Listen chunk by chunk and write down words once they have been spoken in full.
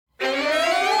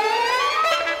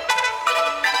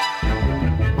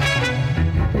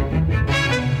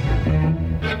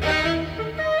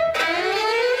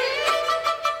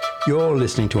You're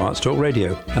listening to Arts Talk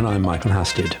Radio, and I'm Michael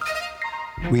Hasted.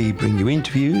 We bring you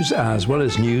interviews as well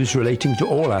as news relating to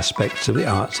all aspects of the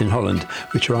arts in Holland,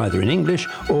 which are either in English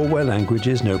or where language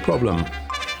is no problem.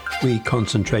 We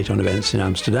concentrate on events in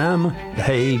Amsterdam, The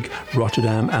Hague,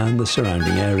 Rotterdam and the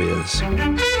surrounding areas.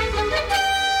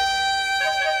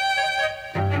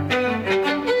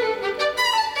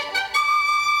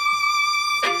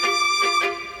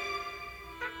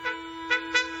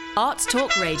 Arts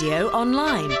Talk Radio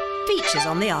Online. Features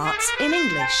on the arts in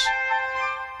English.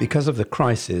 Because of the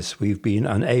crisis, we've been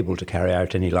unable to carry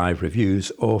out any live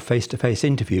reviews or face-to-face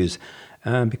interviews.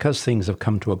 And because things have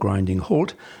come to a grinding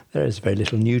halt, there is very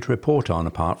little new to report on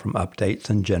apart from updates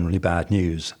and generally bad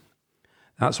news.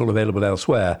 That's all available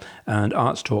elsewhere, and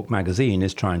Arts Talk magazine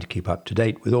is trying to keep up to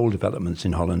date with all developments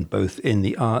in Holland, both in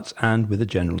the arts and with the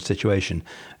general situation.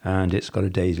 And it's got a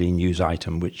daily news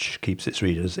item which keeps its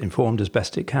readers informed as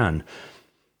best it can.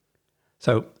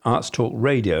 So Arts Talk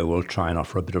Radio will try and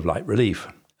offer a bit of light relief,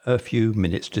 a few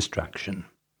minutes distraction.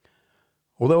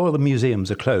 Although all the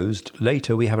museums are closed,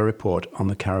 later we have a report on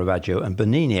the Caravaggio and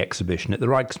Bernini exhibition at the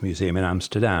Rijksmuseum in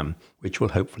Amsterdam, which will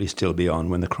hopefully still be on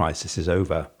when the crisis is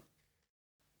over.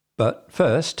 But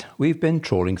first, we've been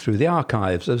trawling through the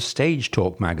archives of Stage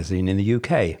Talk magazine in the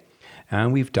UK,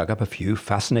 and we've dug up a few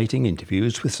fascinating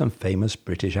interviews with some famous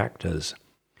British actors.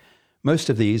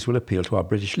 Most of these will appeal to our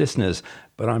British listeners,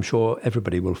 but I'm sure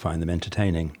everybody will find them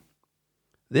entertaining.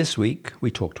 This week,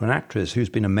 we talked to an actress who's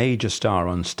been a major star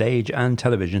on stage and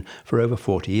television for over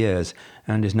 40 years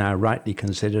and is now rightly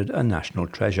considered a national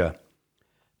treasure.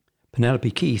 Penelope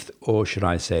Keith, or should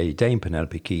I say Dame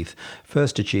Penelope Keith,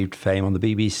 first achieved fame on the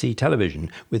BBC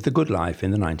television with The Good Life in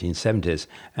the 1970s,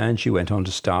 and she went on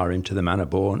to star in To the Manor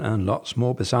Born and lots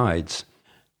more besides.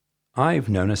 I've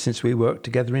known her since we worked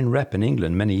together in Rep in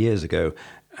England many years ago,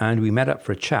 and we met up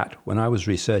for a chat when I was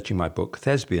researching my book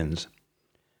Thespians.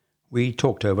 We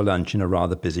talked over lunch in a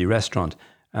rather busy restaurant,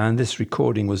 and this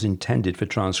recording was intended for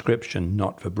transcription,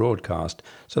 not for broadcast,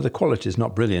 so the quality is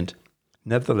not brilliant.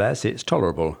 Nevertheless, it's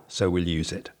tolerable, so we'll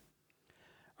use it.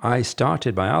 I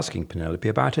started by asking Penelope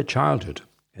about her childhood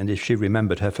and if she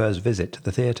remembered her first visit to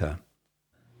the theatre.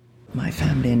 My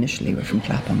family initially were from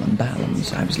Clapham and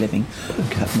Ballams. I was living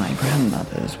at my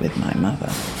grandmother's with my mother.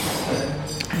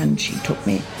 And she took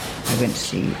me, I went to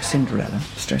see Cinderella,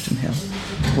 Streatham Hill,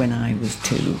 when I was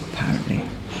 2, apparently.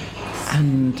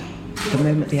 And the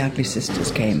moment the Ugly Sisters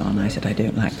came on, I said, I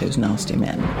don't like those nasty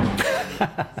men.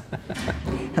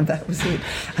 And that was it.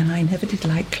 And I never did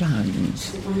like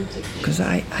clowns, because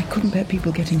I couldn't bear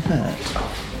people getting hurt.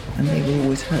 And they were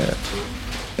always hurt.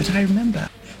 But I remember,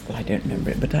 well, I don't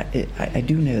remember it, but I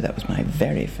do know that was my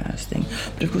very first thing.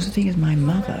 But of course the thing is, my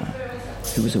mother,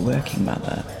 who was a working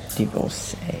mother,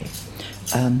 divorcee,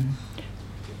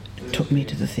 took me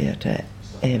to the theatre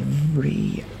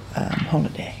every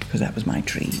holiday, because that was my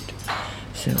treat.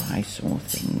 So I saw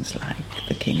things like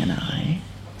The King and I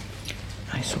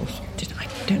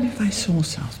don't know if I saw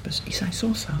South Pacific. Yes, I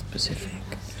saw South Pacific.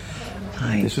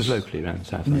 This was locally around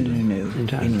South No, London?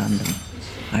 No, in London.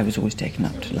 I was always taken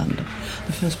up to London.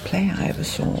 The first play I ever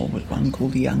saw was one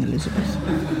called The Young Elizabeth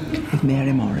with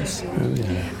Mary Morris. Oh,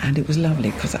 yeah. And it was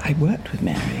lovely because I worked with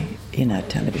Mary in a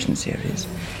television series.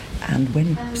 And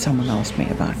when someone asked me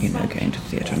about, going to the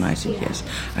theatre, and I said yes,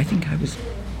 I think I was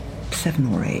 7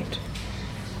 or 8.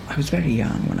 I was very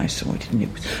young when I saw it, and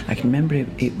I can remember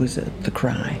it was at The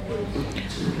Cry.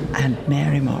 And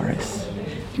Mary Morris.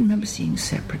 I can remember seeing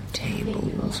separate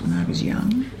tables when I was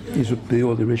young. These were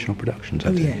all the original productions,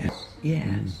 I think.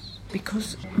 Yes.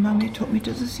 Because Mummy took me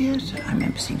to the theatre. I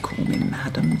remember seeing Call Me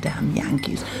Madam, Damn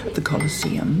Yankees at the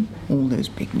Coliseum, all those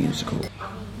big musicals.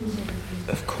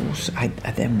 Of course, I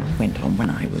then went on when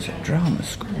I was at drama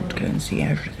school to go and see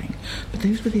everything. But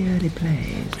those were the early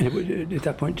plays. And at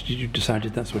that point, did you decide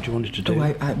that's what you wanted to do?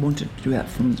 Oh, I wanted to do that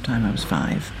from the time I was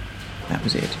 5. That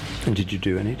was it. And did you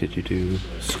do any? Did you do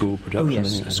school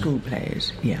productions? Oh, yes, school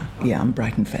plays. Yeah, and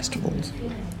Brighton festivals.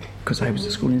 Because I was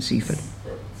at school in Seaford.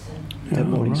 At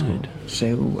boarding school.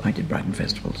 So I did Brighton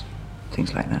festivals,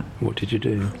 things like that. What did you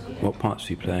do? What parts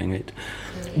were you playing it?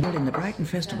 Well, in the Brighton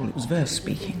Festival, it was verse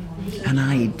speaking. And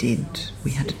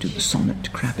we had to do the sonnet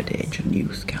to Crabbed Age and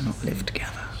Youth Cannot Live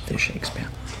Together, there's Shakespeare.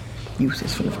 Youth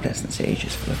is full of pleasance, age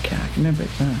is full of care. I can remember it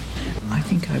there. I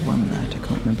think I won that. I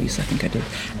can't remember. Yes, I think I did.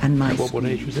 And what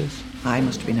age was this? I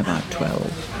must have been about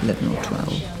 11 or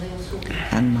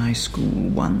 12. And my school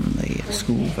won the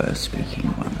school verse speaking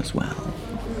one as well.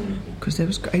 Because it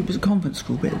was a convent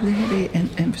school, but there was a heavy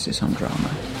emphasis on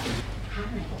drama.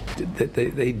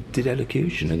 they did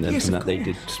elocution, and then Yes, from of that they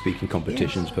course. did speaking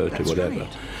competitions, Yes, poetry, that's whatever.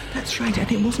 Right. That's right,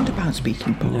 and it wasn't about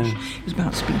speaking posh. It was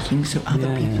about speaking so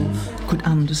other people could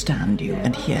understand you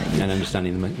and hear you. And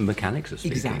understanding the mechanics of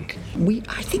speaking. Exactly.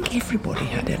 I think everybody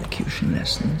had elocution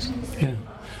lessons. Yeah.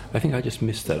 I think I just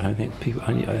missed that. I think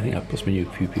I possibly knew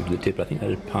a few people that did, but I think that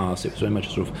had passed. It was very much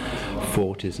a sort of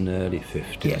 40s and early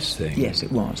 50s thing. Yes,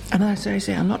 it was. And as I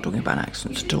say, I'm not talking about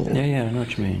accents at all. Yeah, I know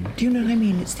what you mean. Do you know what I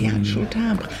mean? It's the actual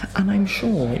timbre, and I'm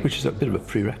sure... Which is a bit of a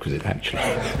prerequisite, actually.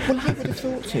 Well, I would have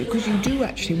thought so, because you do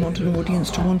actually want an audience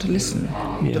to want to listen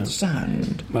to the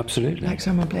sound. Absolutely. Like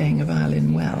someone playing a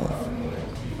violin well.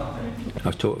 I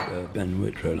was talking to Ben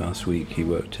Whitrow last week. He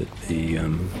worked at the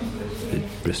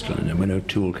Bristol, and when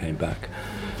O'Toole came back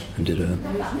and did a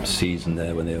season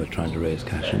there when they were trying to raise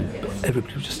cash, and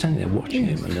everybody was just standing there watching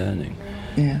him and learning.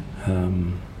 Yeah.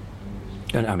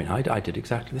 And I mean, I did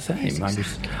exactly the same. Yes,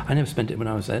 I never spent it when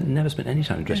I never spent any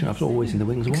time in dressing room. I was always in the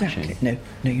wings watching. No,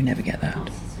 you never get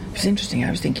that. It's interesting, I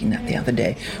was thinking that the other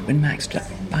day when Max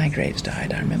Bygraves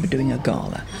died. I remember doing a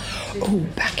gala.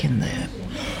 Back in the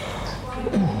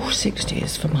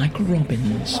 60s for Michael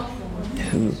Robbins,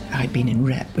 who I'd been in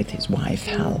rep with his wife,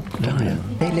 Hal Dyer.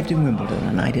 They lived in Wimbledon,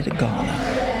 and I did a gala.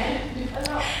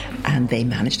 And they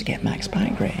managed to get Max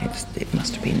Bygraves. It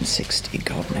must have been 60,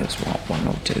 God knows what, 1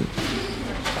 or 2.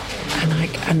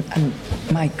 And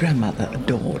my grandmother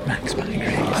adored Max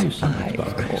Bygraves.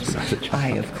 I,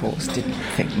 of course, didn't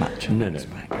think much of Max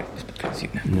Bygraves because,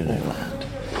 all that.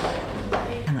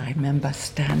 And I remember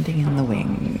standing in the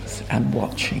wings and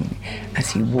watching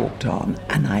as he walked on,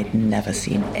 and I'd never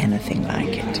seen anything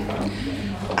like it.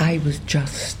 I was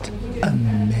just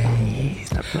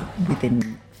amazed.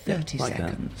 Within 30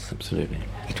 seconds. That. Absolutely.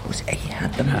 He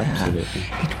had them there.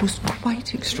 It was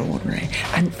quite extraordinary.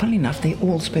 And funnily enough, they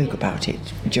all spoke about it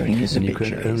during his obituaries.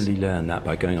 You could only learn that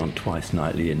by going on twice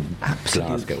nightly in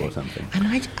Glasgow or something. And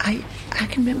I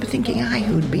can remember thinking, I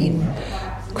who had been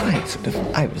quite sort of,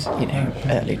 I was,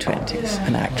 early 20s,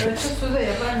 an actress,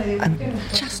 and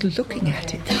just looking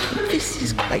at it, thinking, this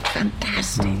is quite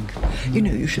fantastic.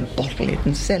 You should bottle it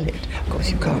and sell it. Of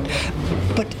course you can't.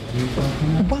 But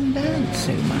one learns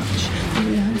so much. You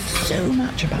learn so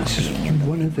much about being in the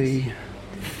One of the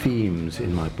themes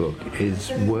in my book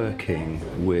is working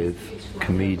with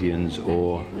comedians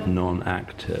or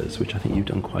non-actors, which I think you've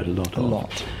done quite a lot of. A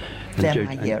lot. They're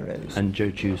my heroes. And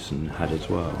Joe Jewson had as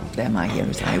well. They're my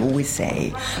heroes. I always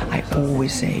say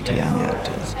to young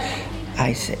actors,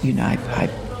 I say,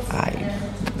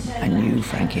 I knew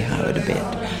Frankie Howerd a bit.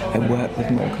 I worked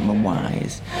with Morecambe and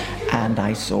Wise, and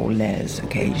I saw Les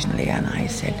occasionally, and I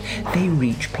said, they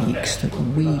reach peaks that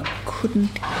we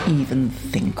couldn't even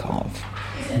think of,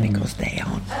 because they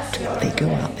go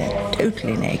out there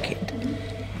totally naked,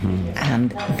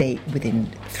 and within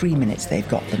 3 minutes they've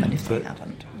got them, and if they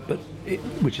haven't.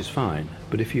 Which is fine,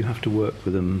 but if you have to work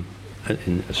with them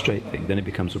in a straight thing, then it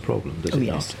becomes a problem, does it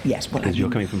not? Yes. Because you're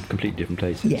coming from completely different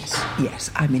places.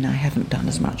 Yes. I mean, I haven't done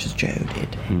as much as Joe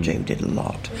did. Joe did a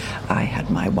lot. I had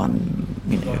my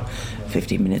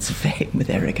 15 minutes of fame with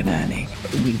Eric and Ernie.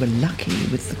 We were lucky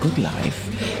with The Good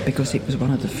Life because it was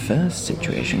one of the first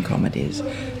situation comedies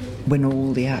when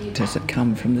all the actors had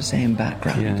come from the same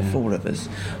background, the four of us.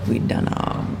 We'd done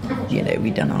our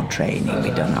training,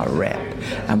 we'd done our rep,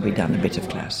 and we'd done a bit of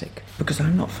classic. Because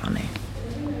I'm not funny.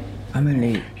 I'm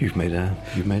only... You've made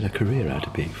a career out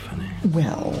of being funny.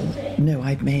 Well, no,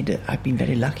 I've been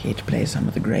very lucky to play some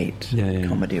of the great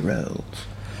comedy roles.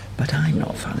 But I'm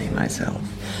not funny myself.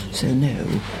 So no.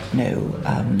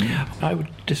 I would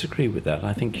disagree with that.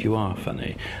 I think you are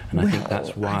funny, and I think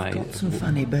that's why... I've got some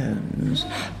funny bones.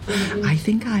 I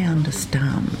think I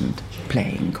understand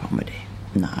playing comedy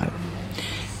now.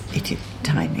 It is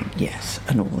timing, yes,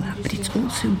 and all that, but it's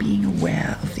also being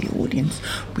aware of the audience.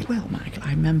 Well, Michael, I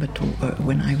remember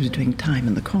when I was doing Time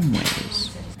in the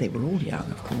Conways. They were all young,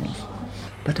 of course.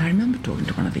 But I remember talking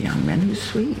to one of the young men who was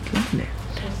sweet, lovely.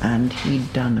 And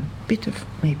he'd done a bit of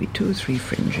maybe 2 or 3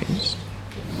 fringes,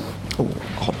 or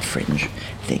odd fringe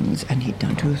things, and he'd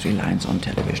done 2 or 3 lines on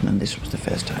television, and this was the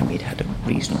first time he'd had a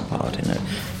reasonable part in a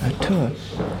tour.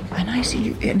 And I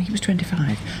said, and he was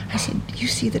 25, I said, you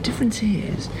see, the difference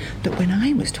is that when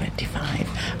I was 25,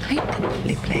 I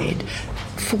probably played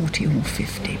 40 or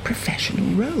 50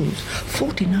 professional roles,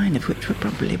 49 of which were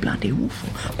probably bloody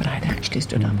awful, but I'd actually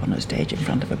stood up on a stage in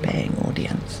front of a paying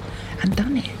audience and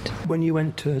done it. When you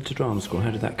went to drama school,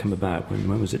 how did that come about?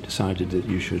 When was it decided that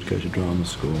you should go to drama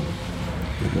school?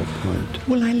 At what point?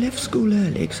 Well, I left school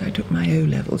early because I took my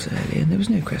O-levels early, and there was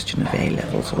no question of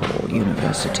A-levels or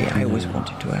university. I always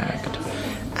wanted to act.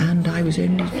 And I was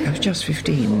just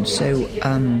 15, so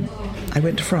I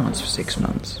went to France for 6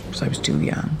 months because I was too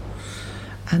young.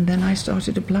 And then I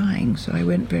started applying, so I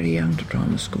went very young to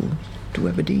drama school, to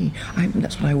Webber-D.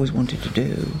 That's what I always wanted to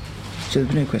do, so there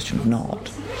was no question of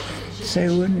not.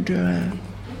 So, and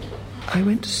I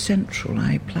went to Central,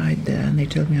 I applied there, and they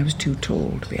told me I was too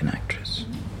tall to be an actress.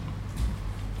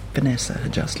 Vanessa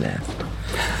had just left.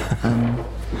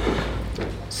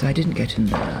 So I didn't get in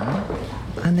there.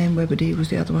 And then Webber-D was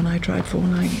the other one I tried for,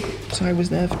 so I was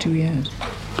there for 2 years.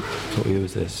 What year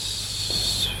was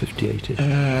this? 58-ish?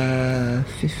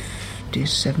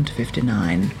 57 to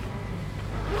 59.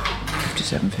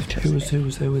 57, 58. Who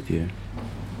was there with you?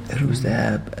 Who was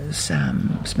there?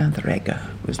 Samantha Egger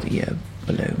was the year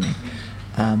below me.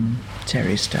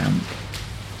 Terry Stamp.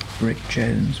 Rick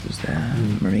Jones was there.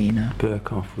 Marina.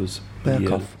 Burkoff was...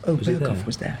 Burkoff. Burkoff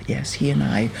was there, yes. He and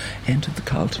I entered the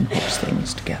Carlton Hobbs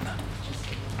things together.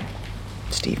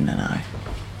 Stephen and I.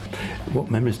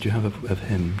 What memories do you have of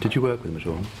him? Did you work with him at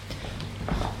all?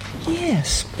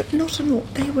 Yes, but not an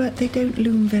awful. They don't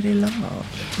loom very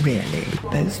large, really.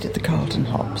 Both did the Carlton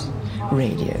Hobbs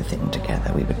radio thing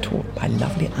together. We were taught by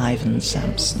lovely Ivan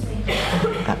Sampson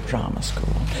at drama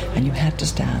school, and you had to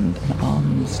stand an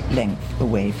arm's length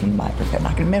away from the microphone.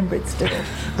 I can remember it still.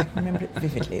 I can remember it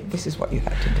vividly. This is what you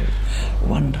had to do.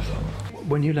 Wonderful.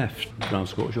 When you left drama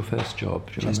school, what was your first job?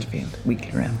 Chesterfield,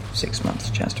 weekly rep, 6 months,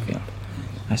 Chesterfield.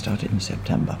 I started in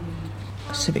September.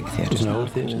 Civic Theatre is now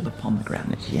called the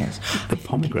Pomegranate, yes. The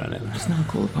Pomegranate? It's now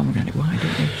called the Pomegranate. Why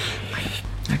don't they?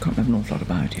 I can't remember an awful lot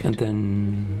about it. And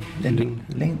then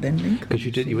Lincoln. Because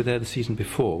you were there the season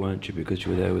before, weren't you? Because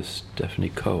you were there with Stephanie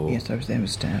Cole. Yes, I was there with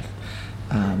Steph.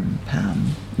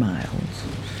 Pam Miles,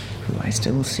 who I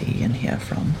still see and hear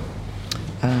from.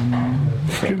 Do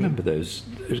you remember those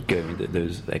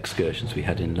excursions we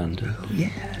had in London? Oh,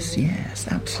 yes,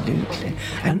 absolutely.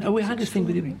 And we had this thing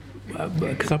with you,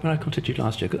 because when I contacted you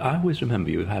last year, I always remember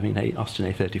you having an Austin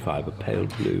A35, a pale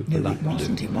blue. No, it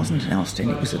wasn't an Austin,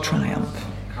 it was a Triumph.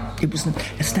 It was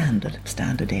a standard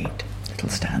 8, little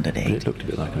standard 8. But it looked a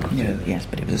bit like an Austin. No, yes,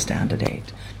 but it was a standard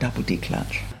 8, double D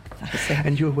clutch.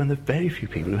 And you were one of the very few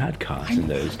people who had cars in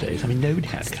those days. I mean, nobody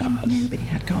had cars. Nobody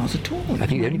had cars at all. I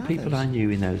think the only people I knew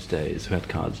in those days who had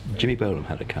cars, Jimmy Bolam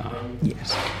had a car.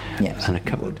 Yes. And a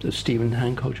couple of Stephen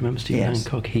Hancock, do you remember Stephen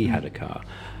Hancock? He had a car.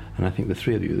 And I think the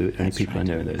three of you were the only people I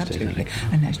know in those days.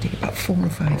 And I think about 4 or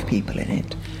 5 people in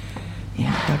it.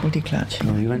 Yeah, double declutch.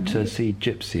 Well, we went to see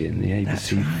Gypsy in the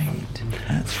ABC.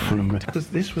 That's right. Because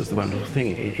this was the wonderful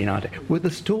thing in our day. Were the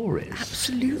stories?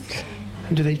 Absolutely.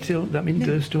 Do they still? I mean,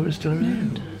 those stories still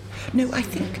around? No, I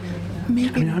think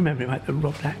maybe. I remember like the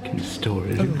Robert Atkins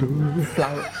stories.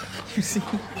 You see,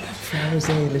 Flowers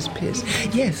Ale Piss.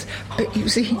 Yes, but you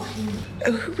see,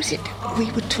 who was it? We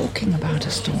were talking about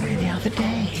a story the other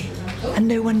day, and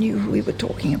no one knew who we were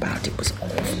talking about. It was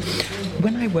awful.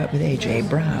 When I worked with A.J.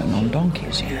 Brown on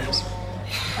Donkeys, yes.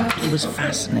 It was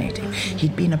fascinating.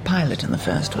 He'd been a pilot in the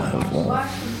First World War.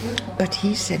 But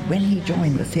he said when he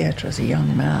joined the theatre as a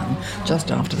young man,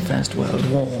 just after the First World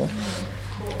War,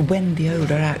 when the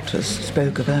older actors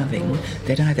spoke of Irving,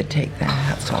 they'd either take their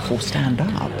hats off or stand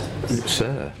up.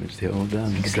 Sir, it's the old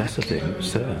dresser thing,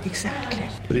 sir. Exactly.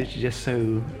 But it's just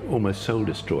so almost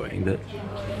soul-destroying that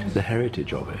the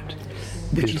heritage of it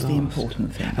which is the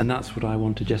important thing. And that's what I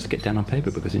want to just get down on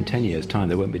paper, because in 10 years' time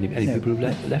there won't be any people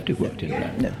who've left who've worked in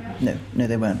rep. No,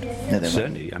 they won't.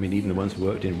 Certainly, I mean, even the ones who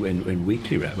worked in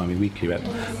weekly rep. I mean, weekly rep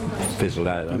fizzled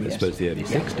out, I suppose, the early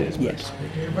 60s. Yes.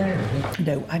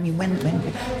 No, I mean,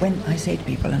 when I say to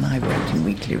people, and I worked in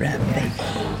weekly rep, they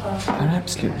are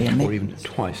absolutely amazing. Or even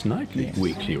twice nightly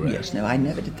weekly rep. Yes, no, I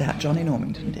never did that. Johnny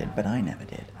Normington did, but I never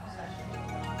did.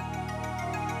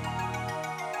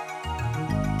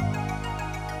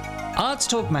 Arts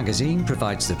Talk magazine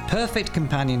provides the perfect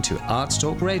companion to Arts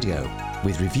Talk Radio,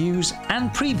 with reviews and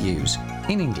previews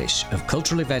in English of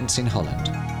cultural events in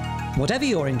Holland. Whatever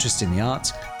your interest in the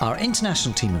arts, our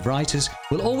international team of writers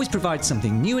will always provide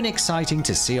something new and exciting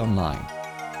to see online.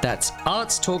 That's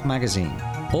Arts Talk Magazine,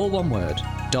 all one word,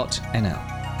 .nl.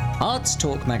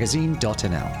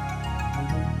 artstalkmagazine.nl.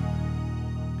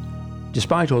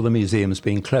 Despite all the museums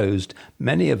being closed,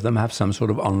 many of them have some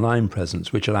sort of online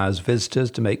presence which allows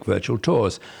visitors to make virtual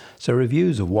tours, so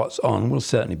reviews of what's on will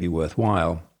certainly be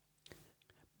worthwhile.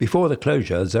 Before the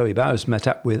closure, Zoe Baus met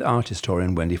up with art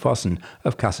historian Wendy Fossen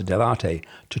of Casa del Arte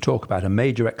to talk about a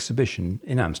major exhibition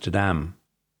in Amsterdam.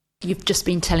 You've just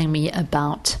been telling me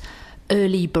about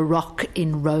early Baroque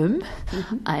in Rome.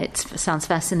 It sounds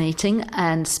fascinating,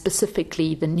 and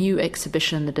specifically the new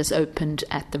exhibition that has opened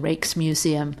at the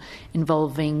Rijksmuseum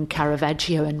involving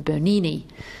Caravaggio and Bernini.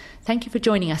 Thank you for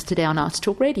joining us today on Arts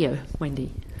Talk Radio,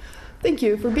 Wendy. Thank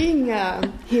you for being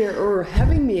here or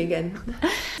having me again.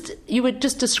 You were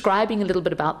just describing a little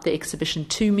bit about the exhibition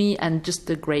to me and just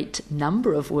the great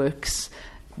number of works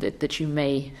that you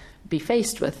may be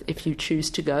faced with if you choose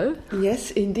to go.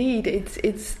 Yes, indeed.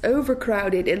 It's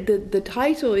overcrowded. The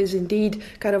title is indeed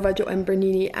Caravaggio and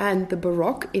Bernini and the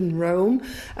Baroque in Rome,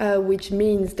 which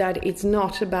means that it's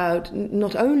not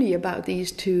only about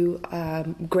these two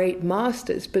great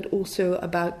masters, but also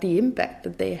about the impact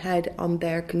that they had on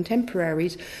their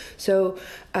contemporaries. So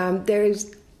there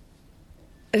is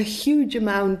a huge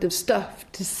amount of stuff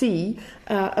to see,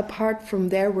 apart from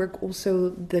their work, also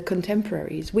the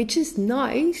contemporaries, which is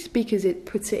nice because it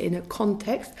puts it in a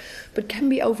context, but can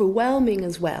be overwhelming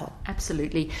as well.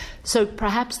 Absolutely. So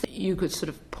perhaps you could sort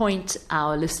of point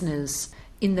our listeners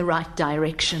in the right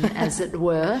direction, as it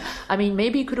were. I mean,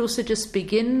 maybe you could also just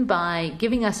begin by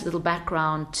giving us a little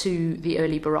background to the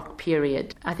early Baroque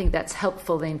period. I think that's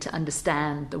helpful then to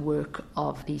understand the work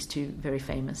of these two very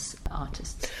famous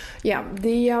artists. Yeah,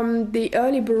 the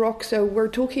early Baroque, so we're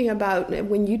talking about,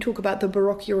 when you talk about the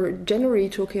Baroque, you're generally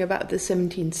talking about the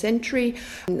 17th century.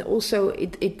 And also,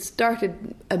 it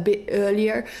started a bit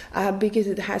earlier because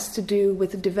it has to do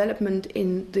with the development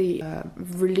in the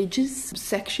religious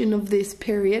section of this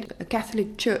period. The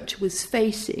Catholic Church was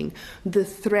facing the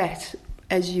threat,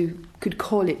 as you could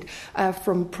call it,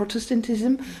 from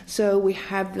Protestantism. So we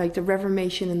have like the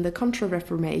Reformation and the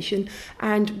Contra-Reformation.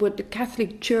 And what the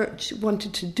Catholic Church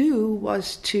wanted to do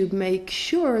was to make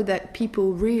sure that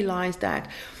people realized that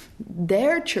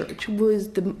their church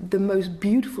was the most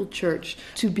beautiful church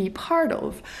to be part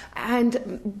of.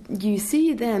 And you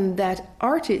see then that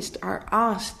artists are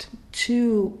asked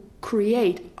to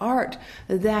create art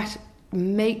that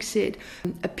makes it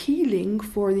appealing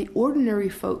for the ordinary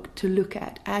folk to look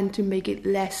at and to make it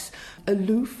less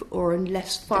aloof or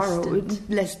less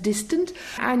less distant,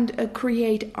 and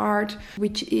create art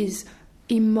which is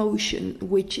emotion,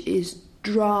 which is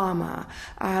drama,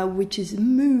 which is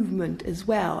movement as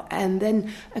well. And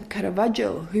then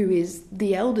Caravaggio, who is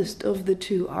the eldest of the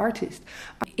two artists,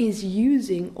 is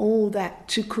using all that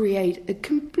to create a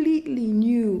completely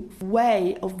new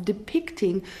way of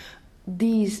depicting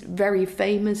these very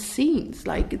famous scenes,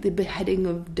 like the beheading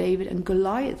of David and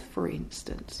Goliath, for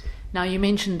instance. Now, you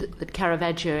mentioned that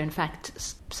Caravaggio, in fact,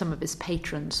 some of his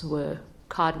patrons were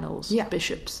cardinals,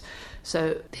 bishops.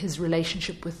 So his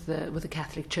relationship with the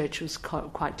Catholic Church was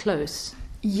quite close.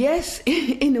 Yes,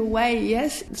 in a way,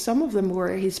 yes. Some of them were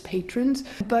his patrons,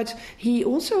 but he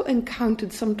also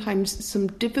encountered sometimes some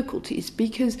difficulties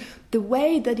because the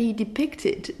way that he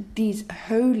depicted these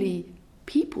holy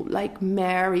people like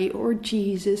Mary or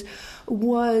Jesus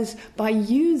was by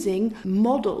using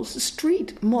models,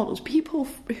 street models, people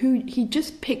who he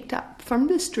just picked up from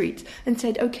the streets and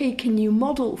said, okay, can you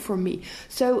model for me?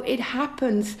 So it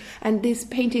happens, and this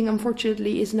painting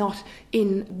unfortunately is not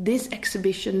in this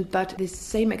exhibition, but this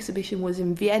same exhibition was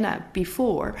in Vienna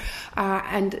before,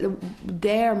 and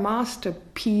their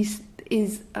masterpiece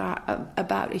is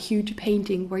about a huge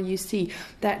painting where you see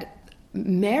that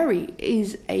Mary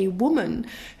is a woman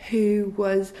who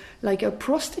was like a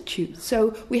prostitute.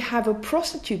 So we have a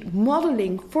prostitute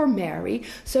modeling for Mary.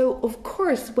 So, of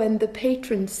course, when the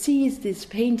patron sees this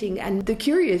painting, and the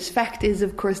curious fact is,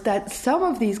 of course, that some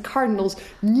of these cardinals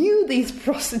knew these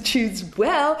prostitutes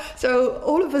well. So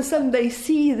all of a sudden they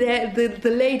see the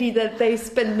lady that they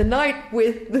spent the night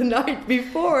with the night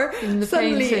before in the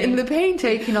painting.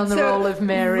 Taking on the role of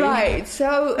Mary. Right.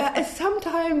 So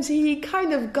sometimes he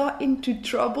kind of got into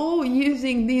trouble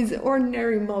using these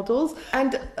ordinary models,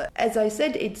 and as I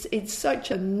said, it's such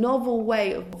a novel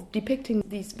way of depicting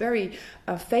these very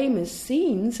famous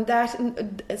scenes that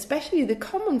especially the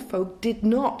common folk did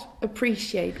not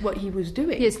appreciate what he was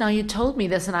doing. Yes, now you told me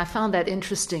this and I found that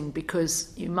interesting,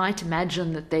 because you might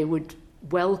imagine that they would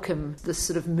welcome this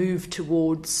sort of move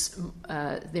towards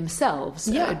themselves.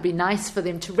 Yeah. It'd be nice for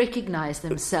them to recognize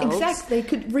themselves. Exactly, they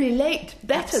could relate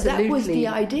better. Absolutely. That was the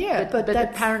idea. But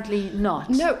apparently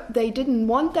not. No, they didn't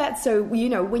want that. So,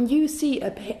 when you see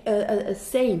a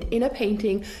saint in a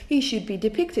painting, he should be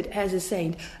depicted as a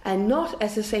saint and not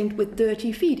as a saint with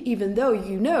dirty feet, even though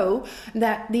you know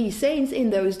that these saints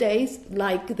in those days,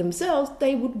 like themselves,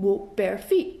 they would walk bare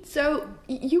feet. So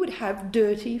you would have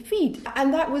dirty feet.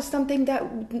 And that was something that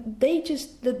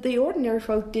the ordinary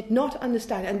folk did not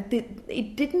understand, and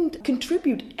it didn't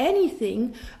contribute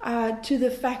anything to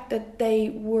the fact that they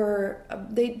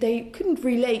couldn't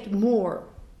relate more.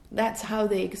 That's how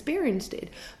they experienced it,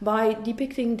 by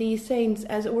depicting these saints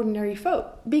as ordinary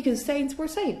folk, because saints were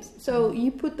saints. So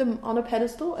you put them on a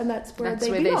pedestal, and that's where they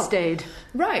belong. They stayed.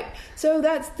 Right. So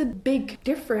that's the big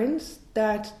difference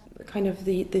that kind of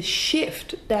the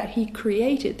shift that he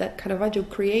created, that Caravaggio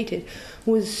created,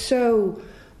 was so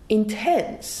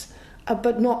intense,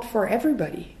 but not for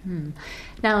everybody.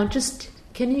 Now, just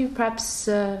can you perhaps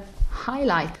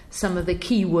highlight some of the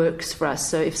key works for us?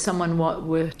 So if someone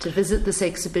were to visit this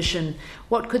exhibition,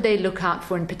 what could they look out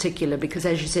for in particular? Because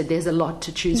as you said, there's a lot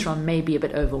to choose from, maybe a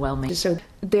bit overwhelming. So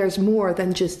there's more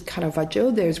than just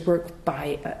Caravaggio. There's work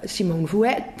by Simone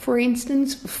Vouet, for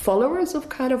instance, followers of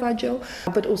Caravaggio,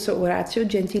 but also Orazio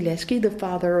Gentileschi, the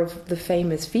father of the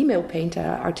famous female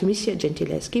painter Artemisia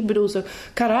Gentileschi, but also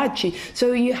Carracci.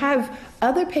 So you have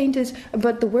other painters,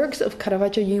 but the works of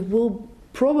Caravaggio you will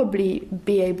probably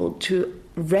be able to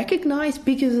recognize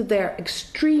because of their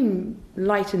extreme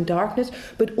light and darkness,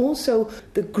 but also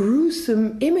the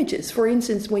gruesome images. For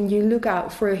instance, when you look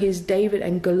out for his David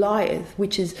and Goliath,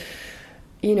 which is,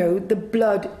 the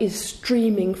blood is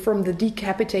streaming from the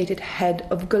decapitated head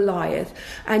of Goliath,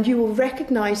 and you will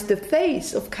recognize the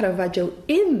face of Caravaggio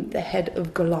in the head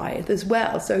of Goliath as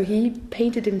well. So he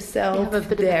painted himself You have a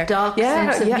bit there. of a dark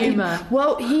sense of humour.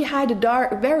 Well, he had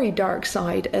a very dark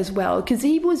side as well, because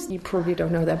he was, you probably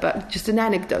don't know that, but just an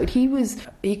anecdote, he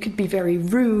could be very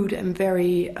rude and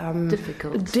very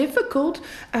difficult,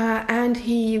 and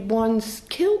he once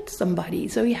killed somebody,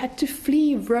 so he had to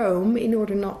flee Rome in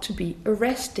order not to be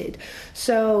arrested.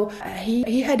 So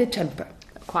he had a temper.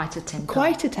 Quite a temper.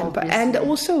 Obviously. And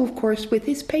also, of course, with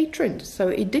his patrons. So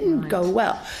it didn't go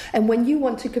well. And when you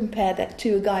want to compare that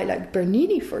to a guy like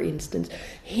Bernini, for instance,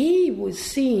 he was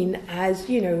seen as,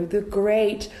 the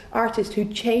great artist who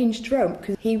changed Rome.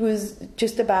 Because he was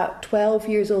just about 12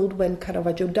 years old when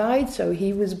Caravaggio died. So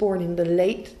he was born in the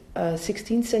late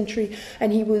 16th century,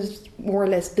 and he was more or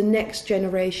less the next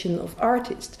generation of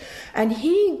artists, and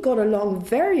he got along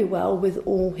very well with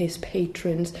all his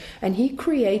patrons, and he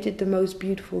created the most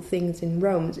beautiful things in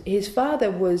Rome. His father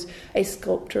was a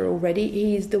sculptor already.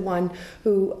 He's the one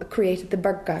who created the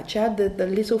barcaccia, the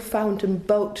little fountain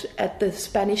boat at the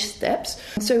Spanish Steps.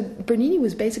 So Bernini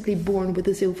was basically born with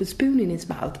a silver spoon in his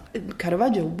mouth.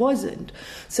 Caravaggio wasn't.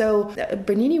 So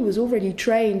Bernini was already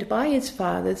trained by his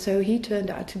father, so he turned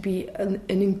out to be an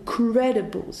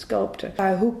incredible sculptor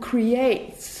who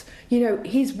creates,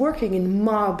 he's working in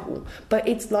marble, but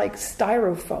it's like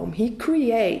styrofoam. He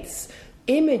creates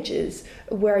images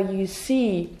where you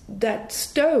see that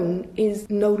stone is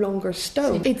no longer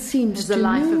stone. It seems to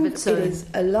move. It is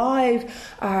alive.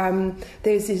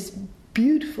 There's this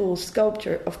beautiful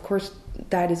sculpture, of course,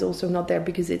 that is also not there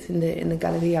because it's in the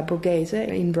Galleria Borghese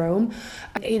in Rome.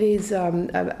 It is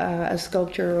a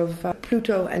sculpture of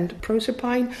Pluto and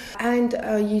Proserpine, and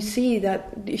you see that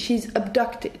she's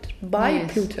abducted by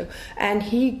Pluto, and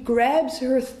he grabs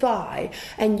her thigh,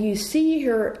 and you see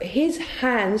his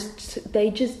hands, they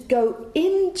just go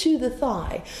into the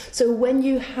thigh. So when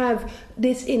you have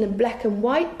this in a black and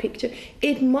white picture,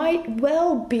 it might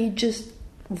well be just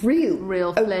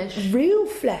real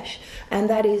flesh, and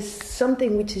that is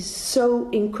something which is so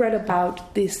incredible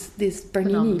about this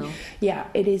Bernini. Phenomenal. Yeah,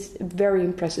 it is very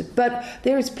impressive. But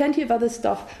there is plenty of other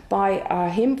stuff by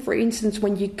him. For instance,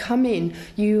 when you come in,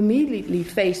 you immediately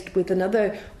faced with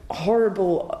another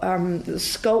horrible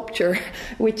sculpture,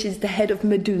 which is the head of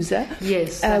Medusa,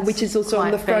 which is also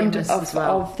on the front of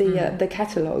the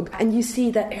catalogue, and you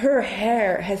see that her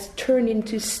hair has turned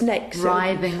into snakes,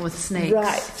 writhing with snakes.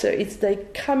 Right, so it's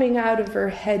like coming out of her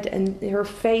head, and her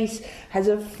face has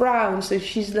a frown. So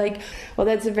she's like, well,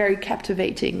 that's a very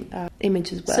captivating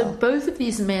image as well. So both of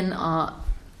these men are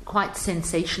quite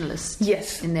sensationalist,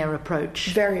 in their approach.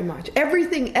 Very much.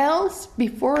 Everything else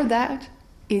before that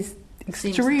is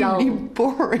extremely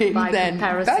boring by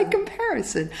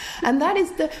comparison. And that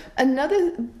is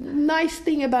another nice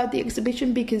thing about the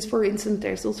exhibition, because, for instance,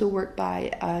 there's also work by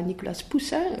Nicolas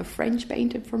Poussin, a French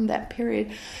painter from that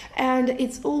period, and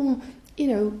it's all,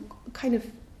 kind of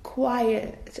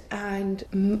quiet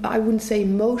and I wouldn't say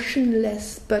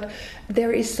motionless, but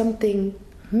there is something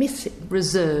missing.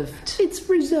 Reserved. It's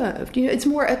reserved. It's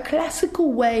more a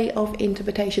classical way of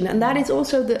interpretation, and that is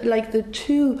also the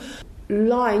two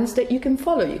lines that you can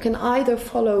follow. You can either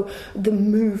follow the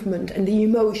movement and the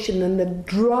emotion and the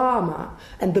drama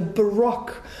and the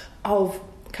Baroque of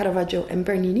Caravaggio and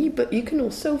Bernini, but you can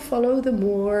also follow the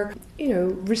more,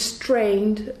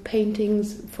 restrained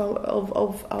paintings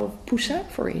of Poussin,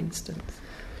 for instance.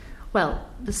 Well,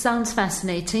 this sounds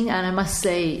fascinating, and I must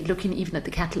say, looking even at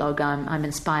the catalogue, I'm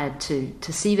inspired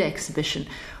to see the exhibition.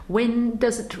 When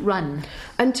does it run?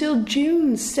 Until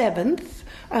June 7th.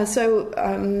 So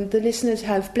the listeners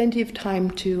have plenty of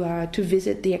time to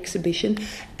visit the exhibition.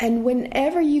 And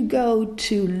whenever you go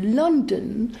to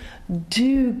London,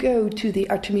 do go to the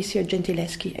Artemisia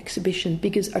Gentileschi exhibition,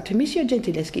 because Artemisia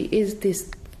Gentileschi is this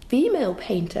female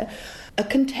painter, a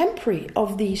contemporary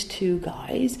of these two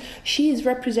guys. She is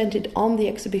represented on the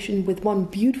exhibition with one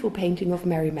beautiful painting of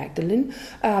Mary Magdalene,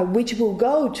 which will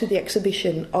go to the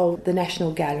exhibition of the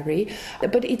National Gallery.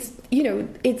 But it's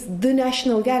the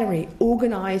National Gallery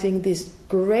organising this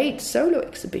great solo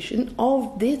exhibition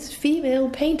of this female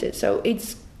painter. So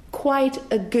it's quite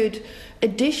a good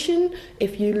addition.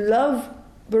 If you love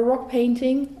Baroque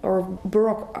painting or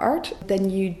Baroque art, then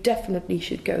you definitely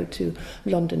should go to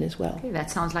London as well. Okay, that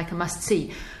sounds like a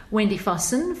must-see. Wendy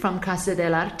Fossen from Casa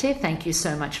dell'Arte, thank you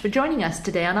so much for joining us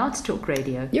today on Arts Talk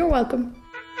Radio. You're welcome.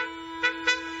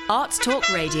 Arts Talk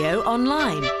Radio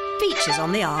online. Features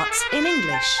on the arts in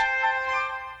English.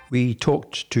 We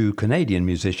talked to Canadian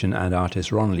musician and artist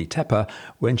Ronnie Tepper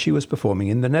when she was performing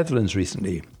in the Netherlands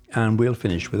recently. And we'll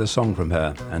finish with a song from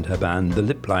her and her band, The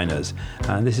Lip Liners.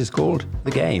 And this is called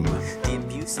The Game. The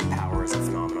abuse of power is a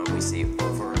phenomenon we see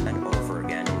over and over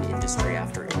again in industry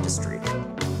after industry.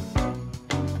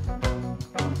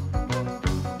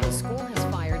 The school has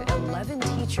fired 11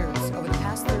 teachers over the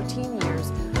past 13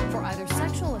 years for either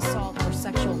sexual assault or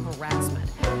sexual harassment.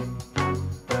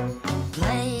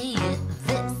 Play it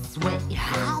this way,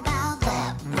 how about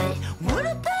that way? What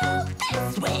about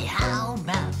this way, how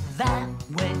about that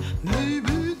way?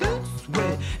 Maybe this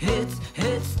way,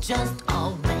 it's just a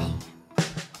way.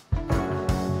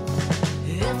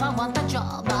 If I want the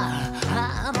job,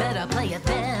 I better play it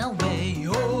their way.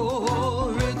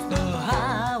 Oh, it's the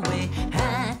highway.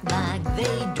 Act like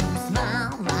they do,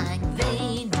 smile like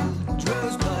they do,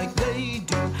 dress like they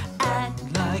do, act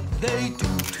like they do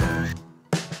too.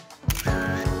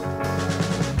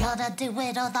 Gotta do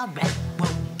it or the rest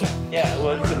won't get. Yeah,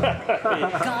 well,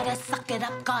 Gotta suck it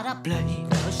up, gotta play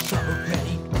the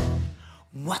charade.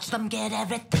 Watch them get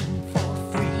everything for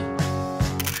free.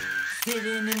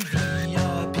 Sitting in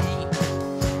VIP,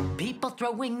 people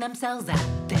throwing themselves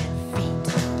at their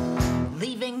feet,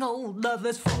 leaving old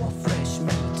lovers for fresh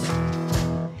meat.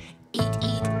 Eat,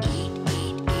 eat, eat,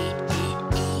 eat, eat, eat,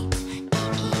 eat, eat,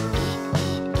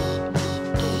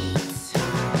 eat.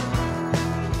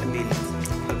 I mean,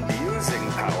 abusing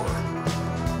power,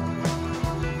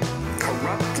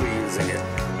 corruptly using it.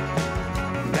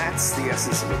 That's the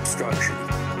essence of obstruction.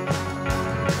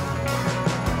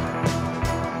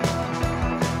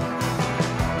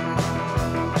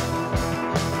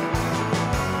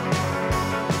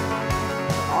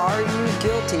 Are you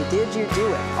guilty? Did you do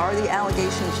it? Are the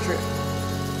allegations true?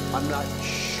 I'm not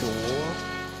sure.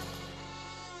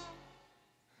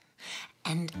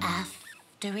 And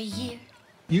after a year,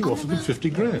 You offered them 50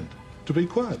 grand to be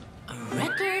quiet. a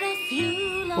record of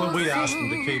few losses. Well, we asked them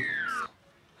to keep.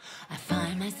 I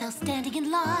find myself standing in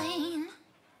line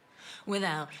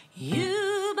without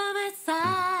you by my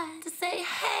side to say,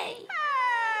 hey,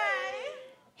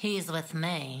 he's with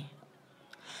me.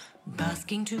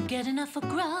 Busking to get enough for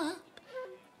grub.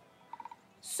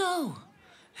 So,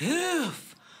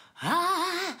 if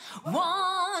I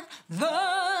want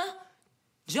the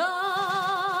job,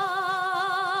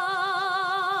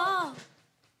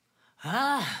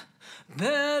 I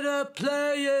better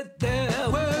play it their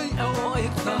way. Oh,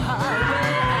 it's the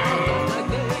highway. I go like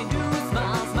they do.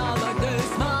 Smile, smile like they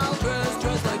smile. Dress,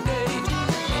 dress like they do.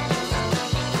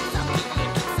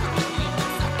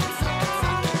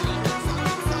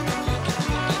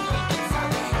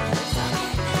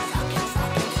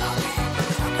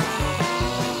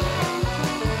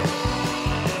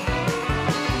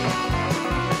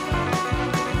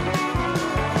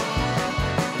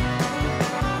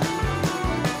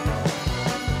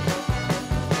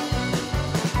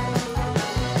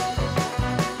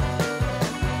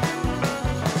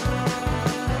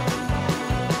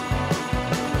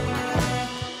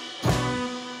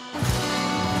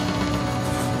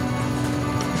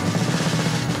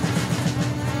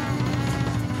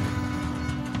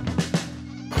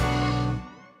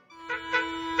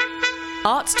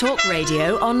 Arts Talk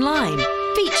Radio online.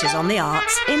 Features on the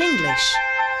arts in English.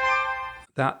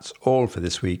 That's all for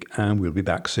this week, and we'll be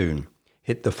back soon.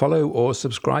 Hit the follow or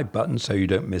subscribe button so you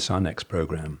don't miss our next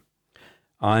programme.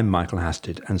 I'm Michael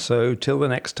Hasted, and so till the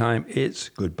next time, it's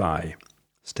goodbye.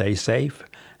 Stay safe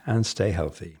and stay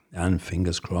healthy, and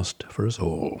fingers crossed for us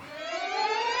all.